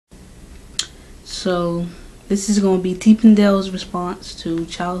So this is going to be Tpindell's response to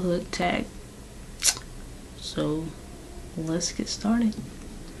childhood tag. So let's get started.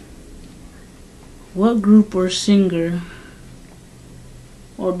 What group or singer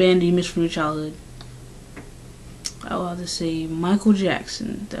or band do you miss from your childhood? I will have to say Michael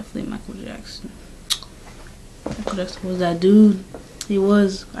Jackson. Definitely Michael Jackson. Michael Jackson was that dude. He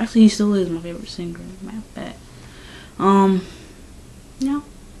was. Actually, he still is my favorite singer. Matter of fact. Yeah.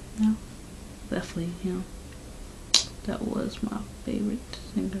 Definitely, that was my favorite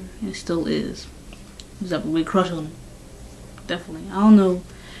singer, and still is. He was a big crush on him. Definitely. I don't know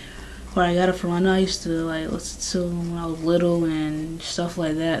where I got it from. I know I used to listen to him when I was little and stuff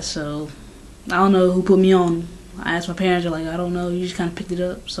like that. So I don't know who put me on. I asked my parents. They're like, I don't know. You just kind of picked it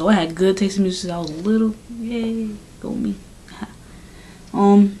up. So I had good taste in music since I was little. Yay, go me.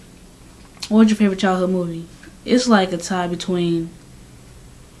 What's your favorite childhood movie? It's like a tie between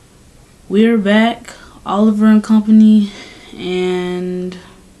We're Back, Oliver and Company, and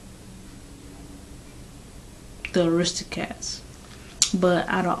the Aristocats. But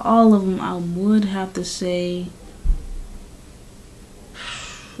out of all of them, I would have to say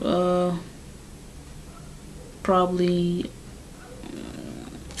probably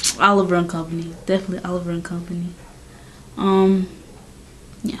Oliver and Company. Definitely Oliver and Company.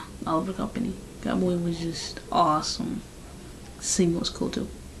 Yeah, Oliver and Company. That movie was just awesome. Singing was cool too.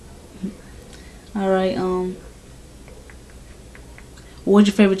 Alright, what's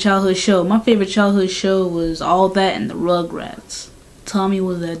your favorite childhood show? My favorite childhood show was All That and the Rugrats. Tommy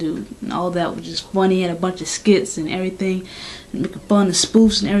was that dude, and All That was just funny. Had a bunch of skits and everything, and making fun of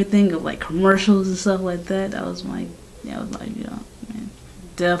spoofs and everything of like commercials and stuff like that. That was my, man,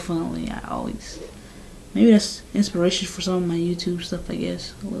 definitely. Maybe that's inspiration for some of my YouTube stuff. I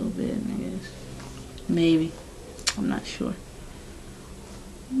guess a little bit. Maybe, I'm not sure.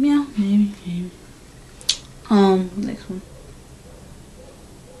 Yeah, maybe. Next one.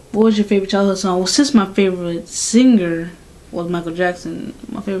 What was your favorite childhood song? Well, since my favorite singer was Michael Jackson,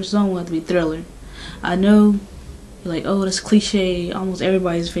 my favorite song would have to be Thriller. I know you're like, oh, that's cliche. Almost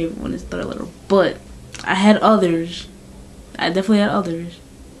everybody's favorite one is Thriller. But I had others. I definitely had others.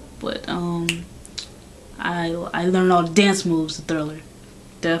 But I learned all the dance moves to Thriller.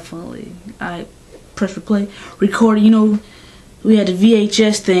 Definitely. I press replay, record. We had the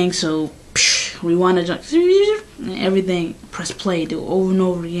VHS thing, so rewind the junk and everything. Press play, do it over and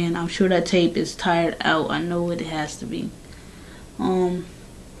over again. I'm sure that tape is tired out. I know it has to be.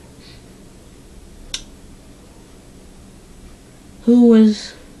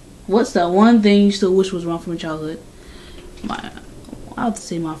 What's that one thing you still wish was wrong from your childhood? I have to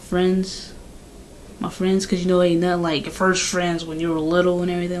say my friends. Because ain't nothing like your first friends when you were little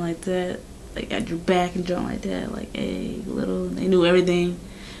and everything like that. Like at your back and junk like that. Like, hey, little, they knew everything.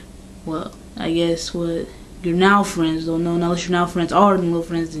 Well, I guess what your now friends don't know. Unless your now friends are the little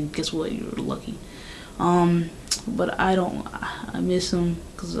friends, then guess what? You're lucky. But I miss them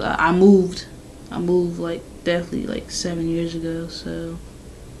because I moved. Definitely 7 years ago. So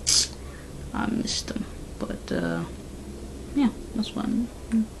I missed them. But yeah, that's fun.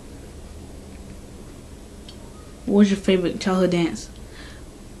 What was your favorite childhood dance?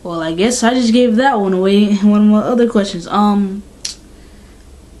 Well, I guess I just gave that one away in one of my other questions. I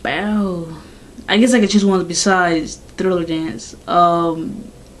guess I could choose one besides Thriller dance. I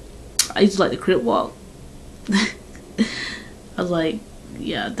used to like the crip walk. I was like,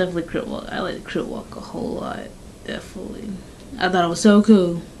 yeah, definitely crip walk. I like the crip walk a whole lot. Definitely. I thought it was so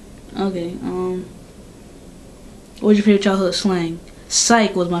cool. Okay, what was your favorite childhood slang?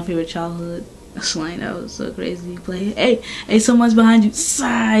 Psych was my favorite childhood slang. That was so crazy. Play, hey, someone's behind you.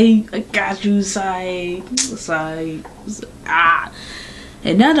 Psych, I got you. Psych.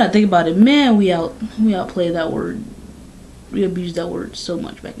 And now that I think about it, man, we outplay that word. We abused that word so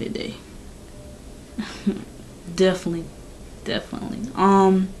much back in the day. Definitely. Definitely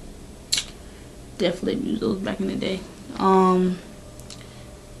abused those back in the day.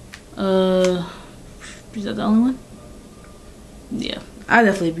 Is that the only one? Yeah, I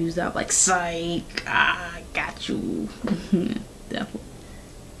definitely abused that. Like, psych, I got you. Definitely.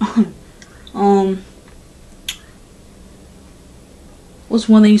 What's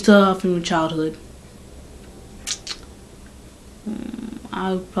one thing you still have from your childhood?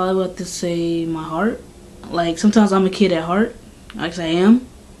 I would probably have to say my heart. Like, sometimes I'm a kid at heart. Like I am.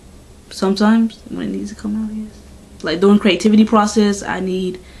 Sometimes when it needs to come out, yes. Like during creativity process, I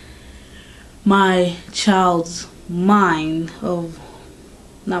need my child's mind of,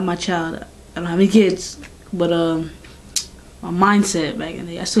 not my child. I don't have any kids, but my mindset back in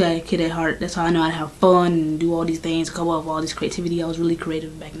the day. I still had a kid at heart. That's how I know how to have fun and do all these things, come up with all this creativity. I was really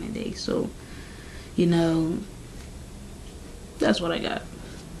creative back in the day. So You know, that's what I got.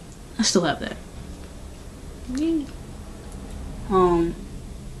 I still have that. Yeah.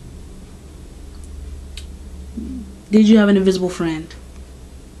 Did you have an invisible friend?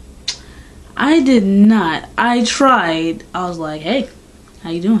 I did not. I tried. I was like, hey, how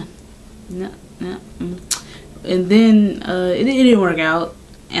you doing? No, no. And then it didn't work out.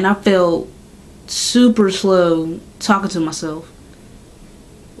 And I felt super slow talking to myself.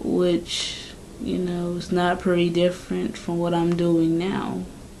 Which, you know, is not pretty different from what I'm doing now.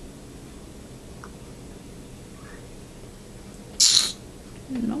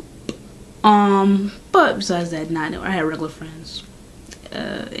 Nope. But besides that, I had regular friends.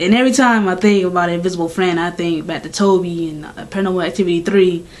 And every time I think about an invisible friend, I think back to Toby and Paranormal Activity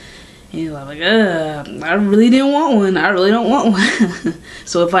 3. And I'm like, I really didn't want one. I really don't want one.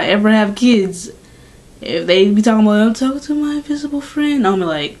 So if I ever have kids, if they be talking about, I'm talking to my invisible friend, I'm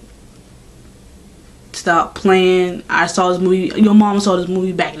like, stop playing. I saw this movie. Your mom saw this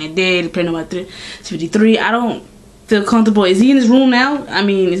movie back in the day, Paranormal Activity 3. I don't feel comfortable. Is he in his room now? I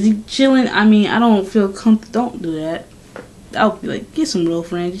mean, is he chilling? I mean, I don't feel comfortable. Don't do that. I'll be like, get some real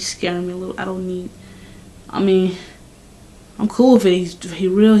friends. You're scaring me a little. I don't need. I mean, I'm cool if he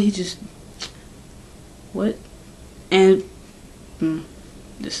real. He just what? And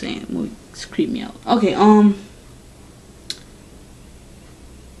just saying, movies creep me out. Okay.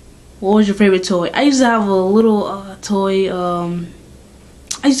 What was your favorite toy? I used to have a little toy.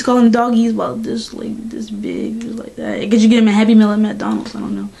 I used to call them doggies, about this big, just like that. I guess you get them a Happy Meal at McDonald's. I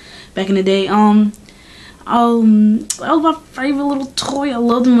don't know. Back in the day, that was my favorite little toy. I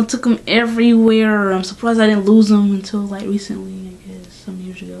loved them. I took them everywhere. I'm surprised I didn't lose them until like recently. I guess some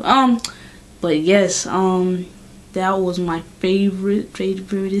years ago. But yes, that was my favorite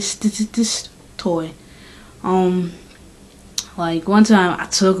toy. Like one time I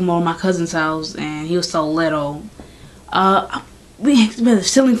took him over to my cousin's house and he was so little. We had the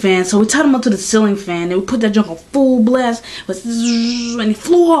ceiling fan, so we tied him up to the ceiling fan and we put that junk on full blast, and he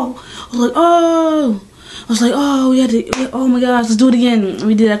flew off. I was like, oh, we had to, oh my gosh, let's do it again. And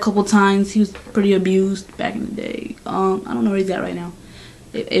we did that a couple times. He was pretty abused back in the day. I don't know where he's at right now.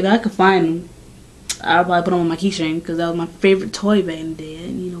 If I could find him, I'd probably put him on my keychain because that was my favorite toy back in the day.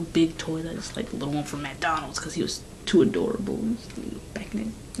 And, you know, big toys. I just like the little one from McDonald's because he was too adorable back in the,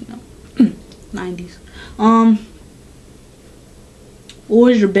 you know, 90s.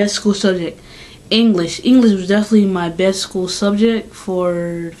 What was your best school subject? English. English was definitely my best school subject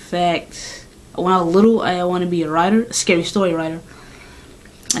for the fact when I was little, I wanted to be a writer, a scary story writer.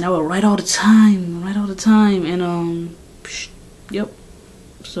 And I would write all the time, and yep.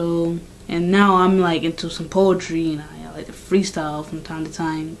 So, and now I'm like into some poetry and I like to freestyle from time to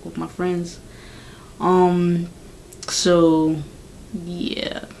time with my friends. So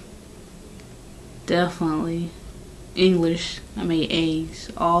yeah, definitely English. I made A's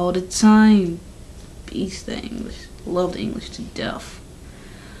all the time. Beast at English. Loved English to death.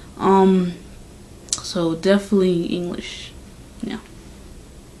 So definitely English. Yeah.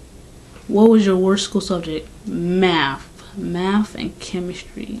 What was your worst school subject? Math. Math and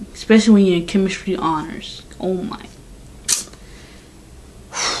chemistry. Especially when you're in chemistry honors. Oh my.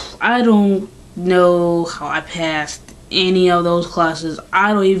 I don't know how I passed any of those classes.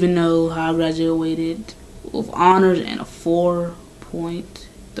 I don't even know how I graduated with honors and a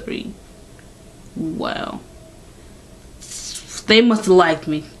 4.3. Wow. They must have liked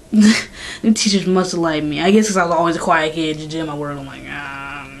me. The teachers must have liked me. I guess because I was always a quiet kid, just doing my work. I'm like,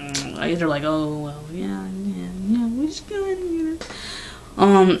 I guess they're like, oh, well, yeah, we're just good, you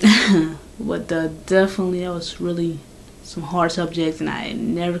know. But definitely, that was really some hard subjects, and I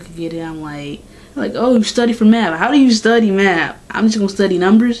never could get it. I'm like, oh, you study for math. How do you study math? I'm just gonna study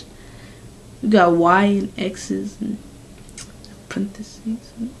numbers. We got Y and X's and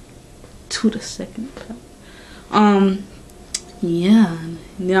parentheses to the second power. Yeah.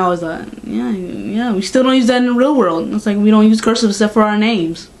 And then I was like, yeah, we still don't use that in the real world. It's like we don't use cursive except for our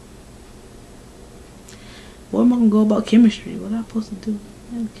names. What am I gonna go about chemistry? What am I supposed to do?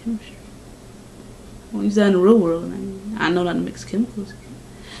 Yeah, chemistry. I don't use that in the real world. I know not to mix chemicals.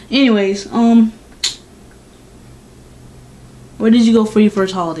 Anyways, where did you go for your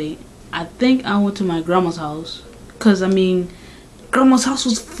first holiday? I think I went to my grandma's house. Cause I mean, grandma's house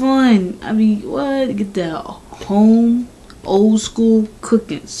was fun. I mean, what? Get that home, old school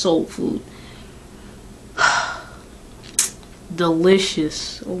cooking, soul food.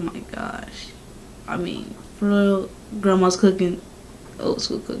 Delicious. Oh my gosh. I mean, for real, grandma's cooking, old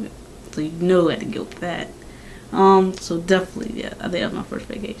school cooking. So you know I had to go with that. So definitely, yeah, I think that was my first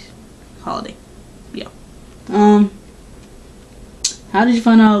vacation. Holiday. Yeah. How did you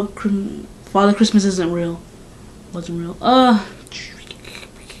find out Father Christmas isn't real. Wasn't real. I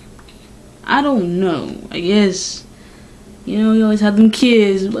don't know. I guess, you know, you always have them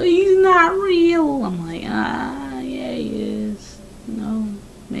kids, but he's not real. I'm like, yeah, he is. No,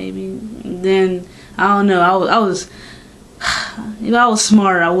 maybe. And then, I don't know. I was if I was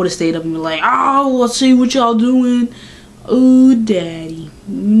smart, I would have stayed up and been like, oh, let's see what y'all doing. Oh, daddy.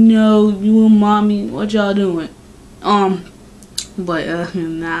 No, you and mommy, what y'all doing? But,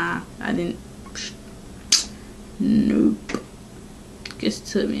 nah, I didn't. Nope. Guess it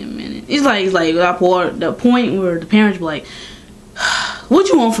took me a minute. It's like the point where the parents were like, what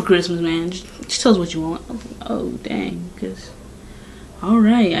you want for Christmas, man? Just tell us what you want. I was like, oh, dang. Cause,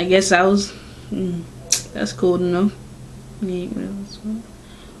 alright, I guess I was, that's cool to know. Yeah,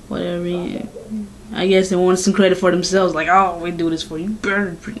 whatever, yeah. I guess they wanted some credit for themselves, like, oh, we do this for you.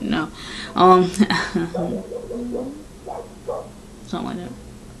 No. Something like that.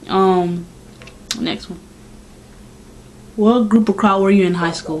 Next one. What group or crowd were you in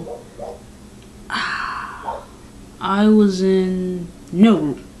high school? I was in no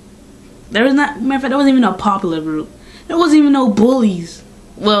group. There was not, matter of fact, there wasn't even a popular group. There wasn't even no bullies.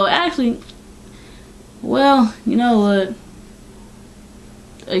 Well, actually, well, you know what?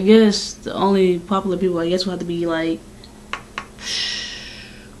 I guess the only popular people, I guess, would have to be like,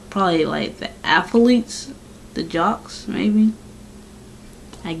 probably like the athletes, the jocks, maybe.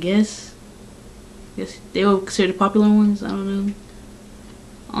 I guess they were considered popular ones. I don't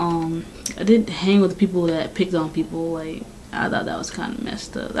know. I didn't hang with the people that picked on people. Like, I thought that was kind of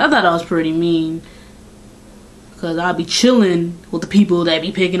messed up. I thought that was pretty mean. Cause I'd be chilling with the people that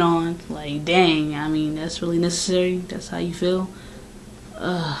be picking on. Like, dang. I mean, that's really necessary. That's how you feel.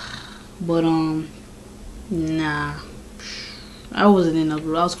 But nah. I wasn't in no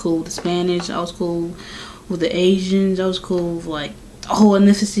group. I was cool with the Spanish. I was cool with the Asians. I was cool with like the whole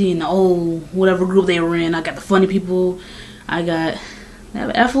ethnicity and the whole whatever group they were in. I got the funny people. I got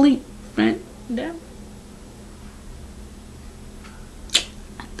an athlete friend there.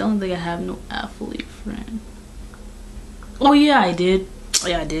 I don't think I have no athlete friend. Oh yeah, I did.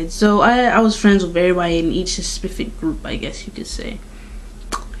 Yeah, I did. So I was friends with everybody in each specific group, I guess you could say.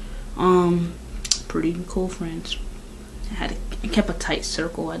 Pretty cool friends. I kept a tight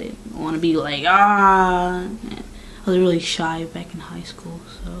circle. I didn't want to be like, I was really shy back in high school,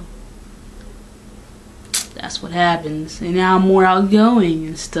 so that's what happens. And now I'm more outgoing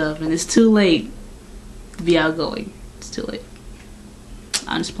and stuff, and it's too late to be outgoing. It's too late.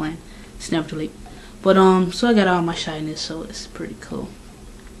 I'm just playing. It's never too late. But so I got out of my shyness, so it's pretty cool.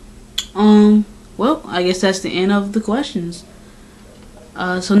 Well, I guess that's the end of the questions.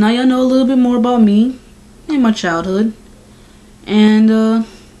 So now y'all know a little bit more about me and my childhood. And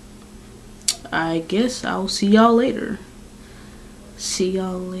I guess I'll see y'all later. See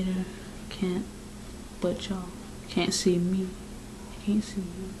y'all later. But y'all can't see me. You can't see me.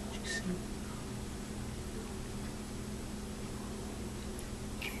 You see me.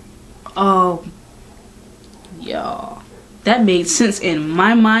 Oh, y'all. That made sense in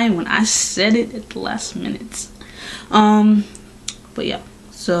my mind when I said it at the last minute. But yeah,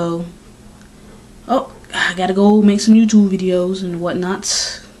 so, I gotta go make some YouTube videos and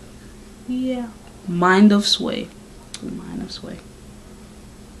whatnot. Yeah, Mind of Sway. Mind of Sway.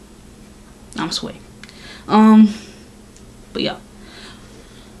 I'm Sway. But yeah.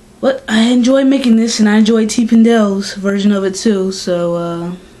 But I enjoy making this, and I enjoy Tpindell's version of it too.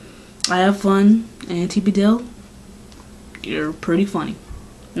 So, I have fun, and Tpindell, you're pretty funny.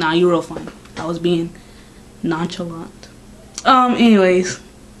 Nah, you're real funny. I was being nonchalant. Anyways,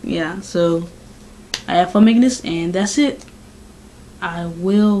 yeah, so I have fun making this, and that's it. I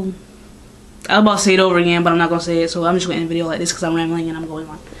was about to say it over again, but I'm not gonna say it, so I'm just gonna end the video like this because I'm rambling and I'm going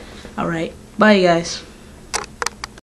on. Alright, bye, guys.